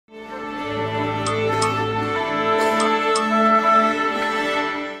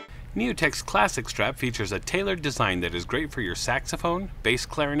Neotech's classic strap features a tailored design that is great for your saxophone, bass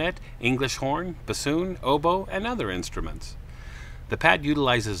clarinet, English horn, bassoon, oboe, and other instruments. The pad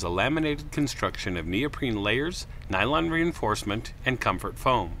utilizes a laminated construction of neoprene layers, nylon reinforcement, and comfort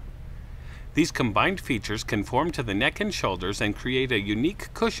foam. These combined features conform to the neck and shoulders and create a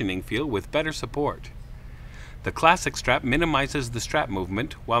unique cushioning feel with better support. The classic strap minimizes the strap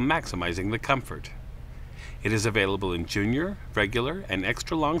movement while maximizing the comfort. It is available in junior, regular, and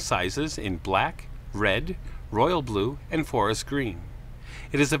extra long sizes in black, red, royal blue, and forest green.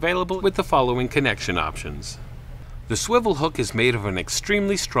 It is available with the following connection options. The swivel hook is made of an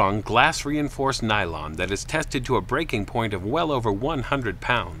extremely strong glass-reinforced nylon that is tested to a breaking point of well over 100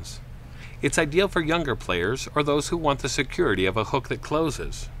 pounds. It's ideal for younger players or those who want the security of a hook that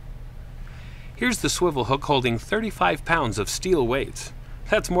closes. Here's the swivel hook holding 35 pounds of steel weights.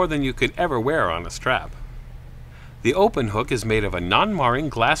 That's more than you could ever wear on a strap. The open hook is made of a non-marring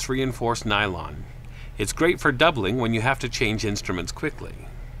glass-reinforced nylon. It's great for doubling when you have to change instruments quickly.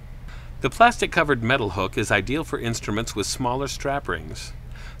 The plastic-covered metal hook is ideal for instruments with smaller strap rings.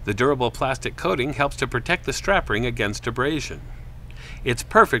 The durable plastic coating helps to protect the strap ring against abrasion. It's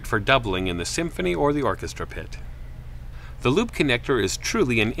perfect for doubling in the symphony or the orchestra pit. The loop connector is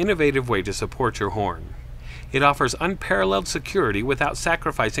truly an innovative way to support your horn. It offers unparalleled security without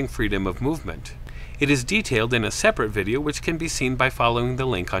sacrificing freedom of movement. It is detailed in a separate video which can be seen by following the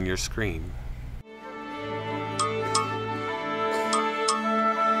link on your screen.